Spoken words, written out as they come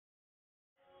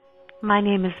My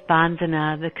name is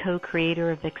Vandana, the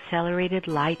co-creator of Accelerated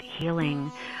Light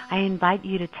Healing. I invite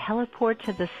you to teleport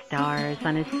to the stars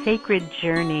on a sacred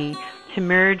journey to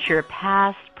merge your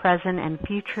past, present, and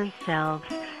future selves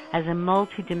as a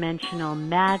multidimensional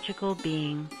magical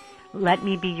being. Let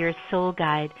me be your soul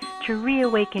guide to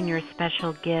reawaken your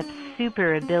special gifts,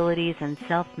 super abilities, and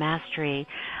self-mastery.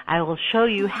 I will show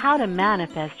you how to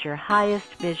manifest your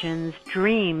highest visions,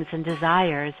 dreams, and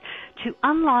desires to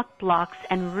unlock blocks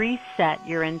and reset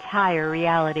your entire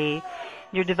reality.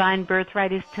 Your divine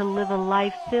birthright is to live a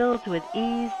life filled with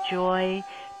ease, joy,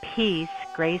 peace,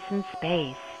 grace, and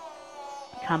space.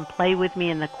 Come play with me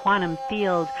in the quantum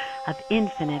field of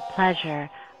infinite pleasure,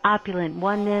 opulent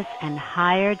oneness, and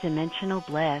higher dimensional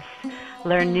bliss.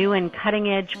 Learn new and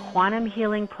cutting-edge quantum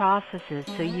healing processes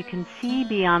so you can see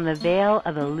beyond the veil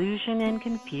of illusion and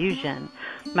confusion.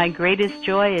 My greatest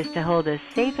joy is to hold a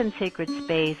safe and sacred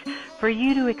space for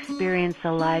you to experience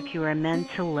the life you are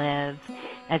meant to live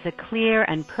as a clear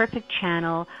and perfect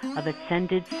channel of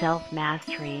ascended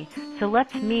self-mastery. So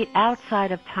let's meet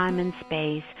outside of time and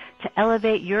space to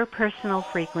elevate your personal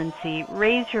frequency,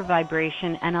 raise your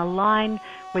vibration, and align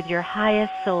with your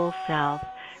highest soul self.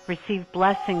 Receive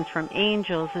blessings from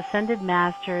angels, ascended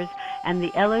masters, and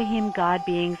the Elohim God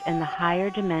beings in the higher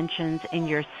dimensions in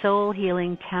your soul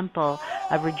healing temple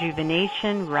of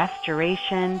rejuvenation,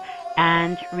 restoration,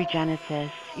 and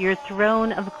regenesis. Your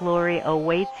throne of glory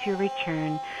awaits your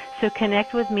return, so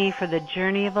connect with me for the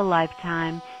journey of a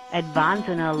lifetime at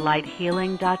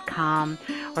VandanaLightHealing.com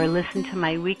or listen to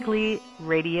my weekly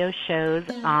radio shows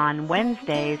on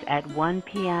Wednesdays at 1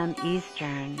 p.m.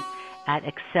 Eastern at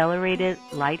Accelerated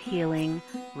Light Healing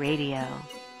Radio.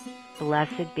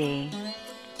 Blessed be.